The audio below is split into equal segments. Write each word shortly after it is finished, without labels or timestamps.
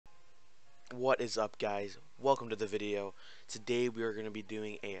What is up, guys? Welcome to the video. Today we are going to be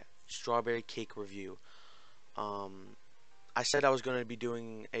doing a strawberry cake review. I said I was going to be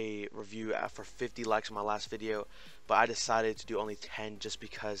doing a review for 50 likes on my last video, but I decided to do only 10 just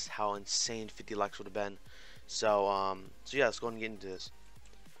because how insane 50 likes would have been. So yeah, let's go and get into this.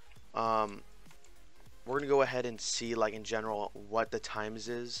 We're going to go ahead and see, like, in general what the times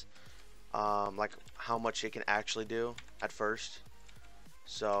is, like how much it can actually do at first.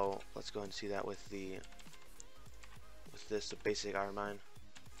 So let's go ahead and see that with the basic iron mine.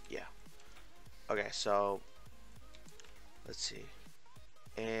 Yeah. Okay, so let's see.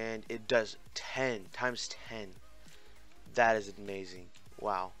 And it does 10 times 10. That is amazing.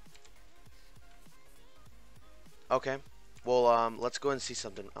 Wow. Okay. Well, let's go and see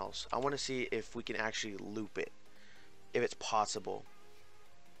something else. I want to see if we can actually loop it, if it's possible.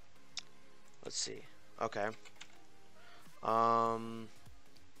 Let's see. Okay.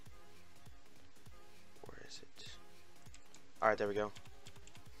 Where is it? Alright, there we go.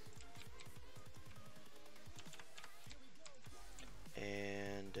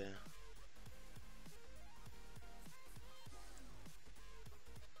 And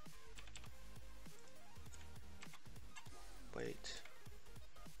wait.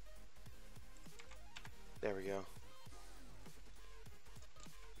 There we go.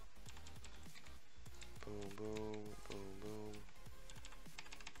 Boom, boom, boom, boom.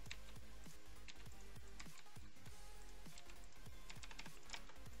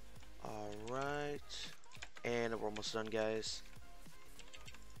 Alright. And we're almost done, guys.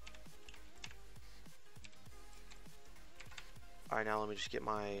 Alright, now let me just get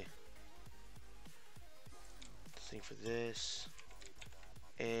my thing for this.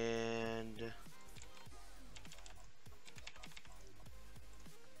 And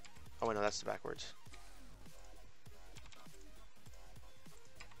oh wait, no, that's the backwards.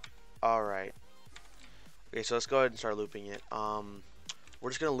 Alright. Okay, so let's go ahead and start looping it. We're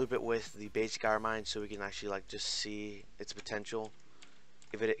just gonna loop it with the basic iron mine so we can actually like just see its potential,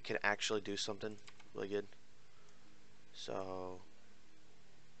 if it can actually do something really good. So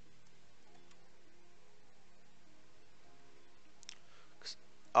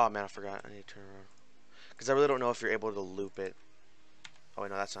oh man, I forgot. I need to turn around because I really don't know if you're able to loop it. Oh wait,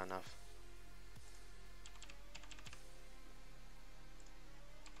 no, that's not enough.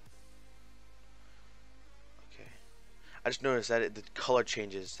 Okay, I just noticed that the color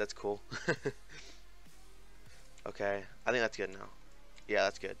changes. That's cool. Okay, I think that's good now. Yeah,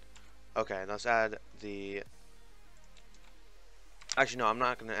 that's good. Okay, let's add the... Actually, no, I'm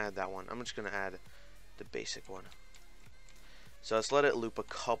not going to add that one. I'm just going to add the basic one. So let's let it loop a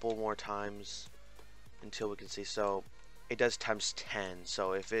couple more times until we can see. So it does times 10.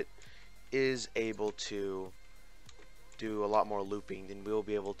 So if it is able to do a lot more looping, then we'll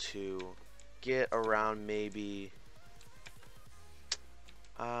be able to get around maybe...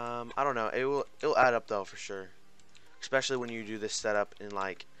 I don't know. It'll add up though for sure. Especially when you do this setup in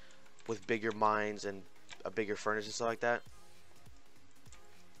like with bigger mines and a bigger furnace and stuff like that.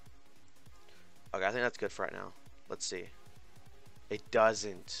 Okay, I think that's good for right now. Let's see. It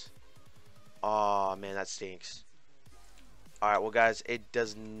doesn't. Oh man, that stinks. Alright, well guys, it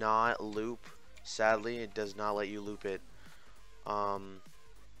does not loop. Sadly, it does not let you loop it.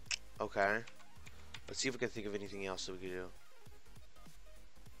 Okay. Let's see if we can think of anything else that we could do.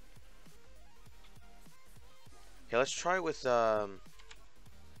 Okay, let's try with my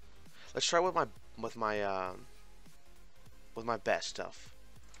best stuff.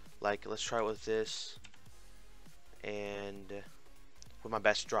 Like, let's try it with this, and with my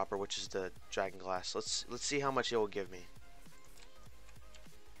best dropper, which is the dragon glass. Let's see how much it will give me.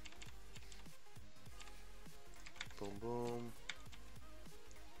 Boom, boom.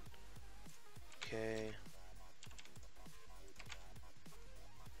 Okay.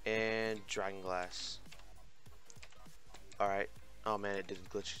 And dragon glass. Alright. Oh man, it didn't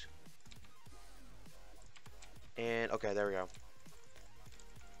glitch. And okay, there we go.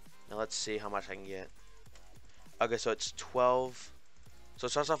 Now let's see how much I can get. Okay, so it's 12. So it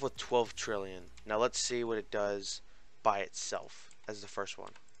starts off with 12 trillion. Now let's see what it does by itself as the first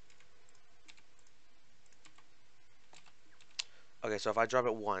one. Okay, so if I drop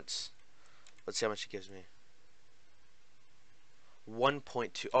it once, let's see how much it gives me.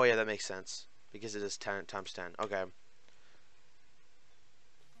 1.2. Oh yeah, that makes sense because it is 10 times 10. Okay.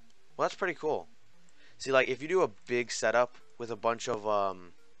 Well, that's pretty cool. See, like, if you do a big setup with a bunch of,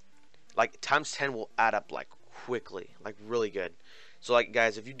 like, times 10 will add up, like, quickly. Like, really good. So, like,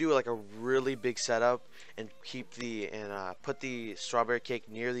 guys, if you do, like, a really big setup and put the strawberry cake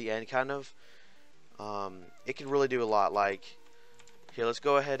near the end, kind of, it can really do a lot. Like, here, let's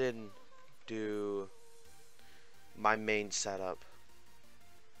go ahead and do my main setup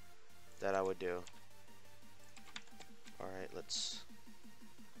that I would do. Alright, let's...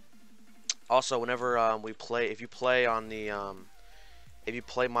 Also, whenever we play, if you play on the, if you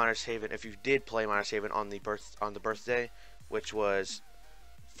play Miners Haven, if you did play Miners Haven on the birthday, which was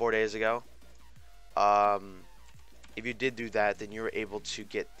 4 days ago, if you did do that, then you were able to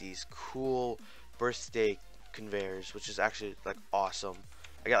get these cool birthday conveyors, which is actually like awesome.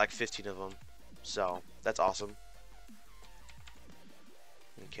 I got like 15 of them, so that's awesome.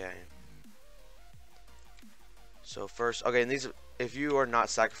 Okay. So first, okay, and these, if you are not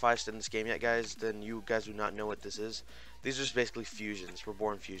sacrificed in this game yet, guys, then you guys do not know what this is. These are just basically fusions,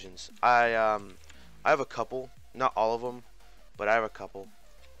 reborn fusions. I have a couple, not all of them, but I have a couple.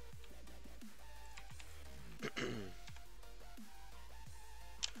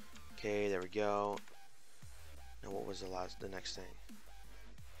 Okay, there we go. Now what was the next thing?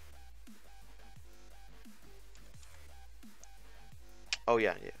 Oh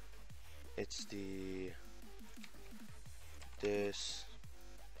yeah, yeah. It's this,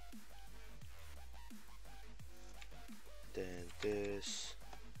 then this,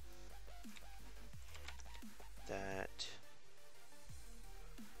 that,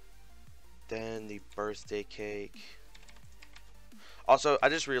 then the birthday cake. Also, I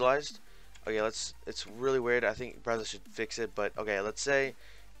just realized, okay, it's really weird. I think brother should fix it, but okay, let's say,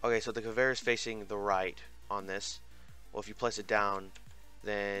 okay, so the conveyor is facing the right on this. Well, if you place it down,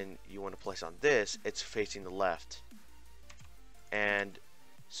 then you want to place on this, it's facing the left. And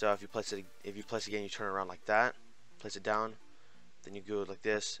so if you place it again, you turn it around like that, place it down, then you go like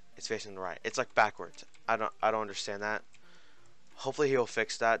this, it's facing the right. It's like backwards. I don't understand that. Hopefully he'll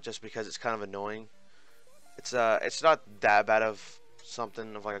fix that, just because it's kind of annoying. It's not that bad of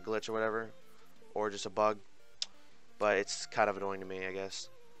something of like a glitch or whatever, or just a bug, but it's kind of annoying to me, I guess.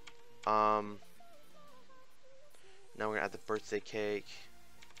 Now we're gonna add the birthday cake.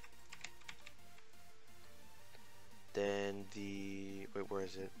 Then the, wait, where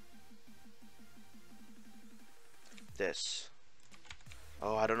is it? This.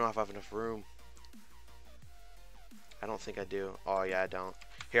 Oh, I don't know if I have enough room. I don't think I do. Oh yeah, I don't.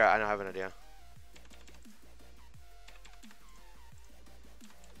 Here, I have an idea.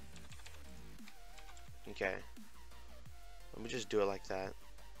 Okay. Let me just do it like that.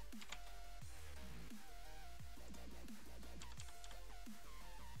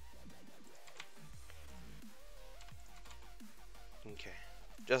 Okay.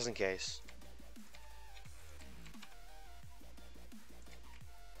 Just in case.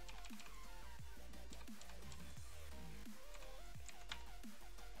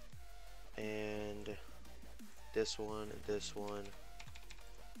 And this one, and this one.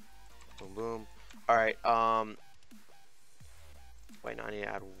 Boom, boom. Alright, wait, no, I need to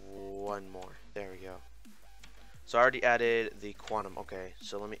add one more. There we go. So I already added the quantum. Okay,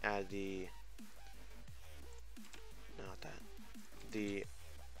 so let me add the, no, not that. The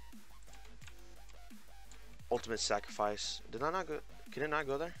ultimate sacrifice. Did I not go? Can it not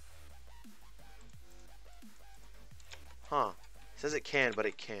go there? Huh. It says it can, but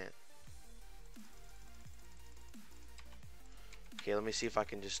it can't. Okay, let me see if I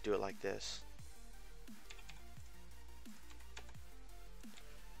can just do it like this.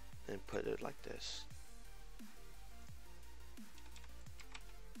 Then put it like this.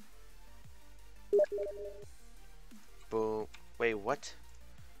 Boom. Wait, what?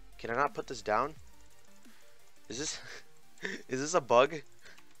 Can I not put this down? Is this is this a bug?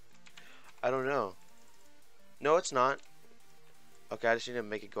 I don't know. No, it's not. Okay, I just need to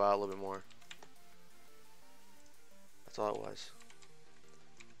make it go out a little bit more. That's all it was.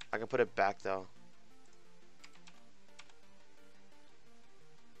 I can put it back though.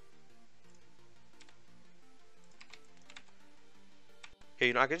 Here,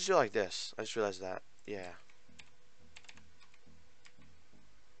 you know, I can just do it like this. I just realized that. Yeah.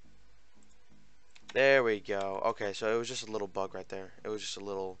 There we go. Okay, so it was just a little bug right there. It was just a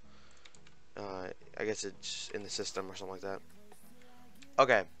little, I guess it's in the system or something like that.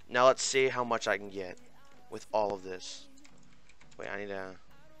 Okay, now let's see how much I can get with all of this. Wait, I need to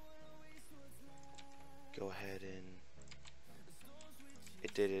go ahead and,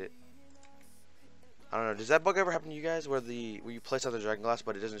 it did it. I don't know, does that bug ever happen to you guys where you place out the dragon glass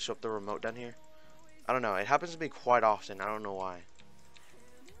but it doesn't show up the remote down here? I don't know, it happens to me quite often. I don't know why.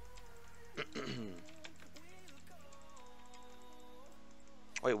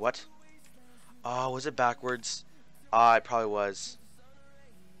 Wait, what? Oh, was it backwards? Ah, it probably was.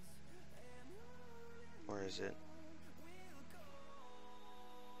 Where is it?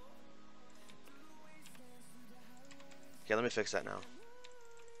 Okay, let me fix that now.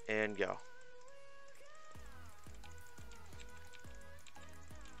 And go.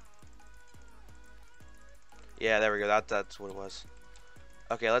 Yeah, there we go. That's what it was.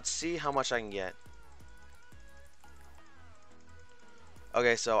 Okay, let's see how much I can get.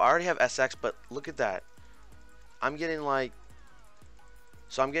 Okay, so I already have SX, but look at that. I'm getting like...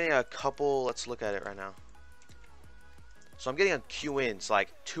 So I'm getting a couple... Let's look at it right now. So I'm getting a Q in. It's like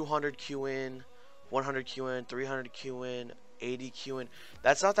 200 Q in, 100 Q in, 300 Q in, 80 Q in.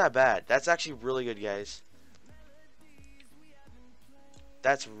 That's not that bad. That's actually really good, guys.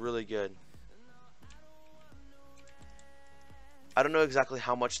 That's really good. I don't know exactly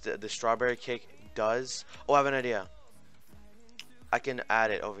how much the strawberry cake does. Oh, I have an idea. I can add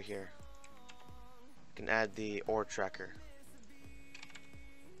it over here. I can add the ore tracker.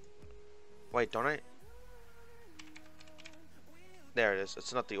 Wait, don't I? There it is.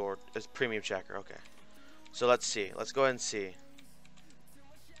 It's not the ore. It's premium tracker. Okay. So let's see. Let's go ahead and see.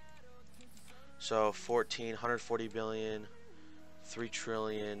 So 140 billion, 3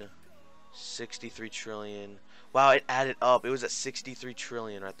 trillion, 63 trillion. Wow, it added up. It was at 63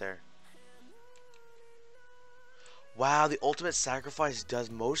 trillion right there. Wow, the ultimate sacrifice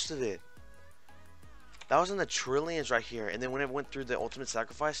does most of it. That was in the trillions right here, and then when it went through the ultimate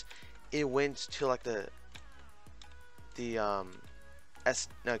sacrifice, it went to like the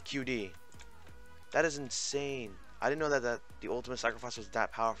QD. That is insane. I didn't know that the ultimate sacrifice was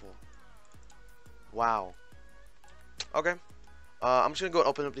that powerful. Wow. Okay. I'm just gonna go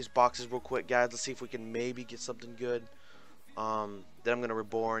open up these boxes real quick, guys. Let's see if we can maybe get something good. Then I'm gonna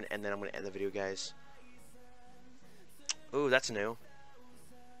reborn, and then I'm gonna end the video, guys. Ooh, that's new.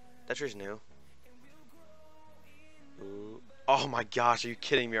 That tree's new. Ooh. Oh my gosh, are you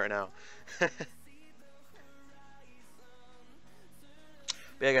kidding me right now? But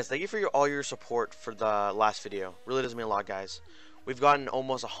yeah, guys, thank you for all your support for the last video. Really does mean a lot, guys. We've gotten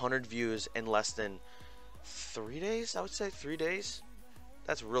almost 100 views in less than 3 days. I would say 3 days.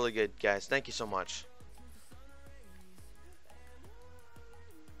 That's really good, guys. Thank you so much.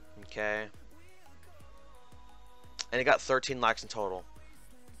 Okay. And it got 13 likes in total.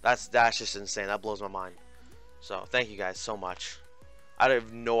 That's just insane. That blows my mind. So thank you guys so much. I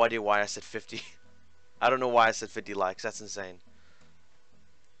have no idea why I said 50. I don't know why I said 50 likes. That's insane.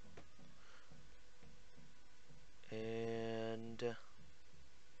 And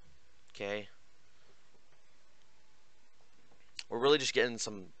okay. We're really just getting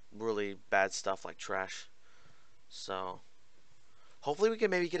some really bad stuff like trash. So hopefully we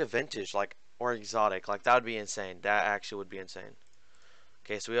can maybe get a vintage like or exotic. Like that would be insane. That actually would be insane.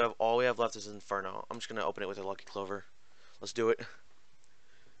 Okay, so all we have left is Inferno. I'm just gonna open it with a Lucky Clover. Let's do it.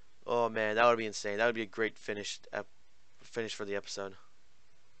 Oh man, that would be insane. That would be a great finish for the episode.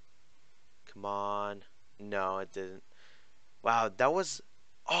 Come on. No, it didn't. Wow, that was...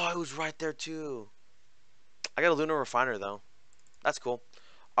 Oh, it was right there too. I got a Lunar Refiner though. That's cool.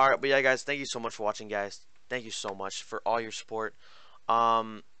 Alright, but yeah, guys, thank you so much for watching, guys. Thank you so much for all your support.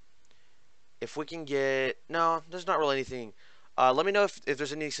 If we can get... No, there's not really anything... let me know if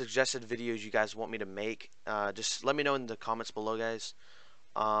there's any suggested videos you guys want me to make. Just let me know in the comments below, guys.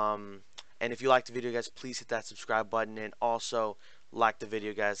 And if you liked the video, guys, please hit that subscribe button and also like the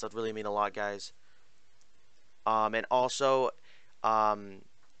video, guys. That would really mean a lot, guys. And also,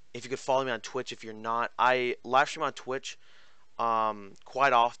 if you could follow me on Twitch if you're not. I live stream on Twitch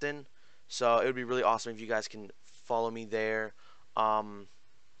quite often, so it would be really awesome if you guys can follow me there.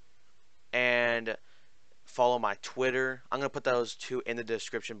 And follow my Twitter. I'm going to put those two in the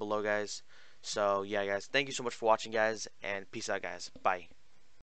description below, guys. So, yeah, guys. Thank you so much for watching, guys. And peace out, guys. Bye.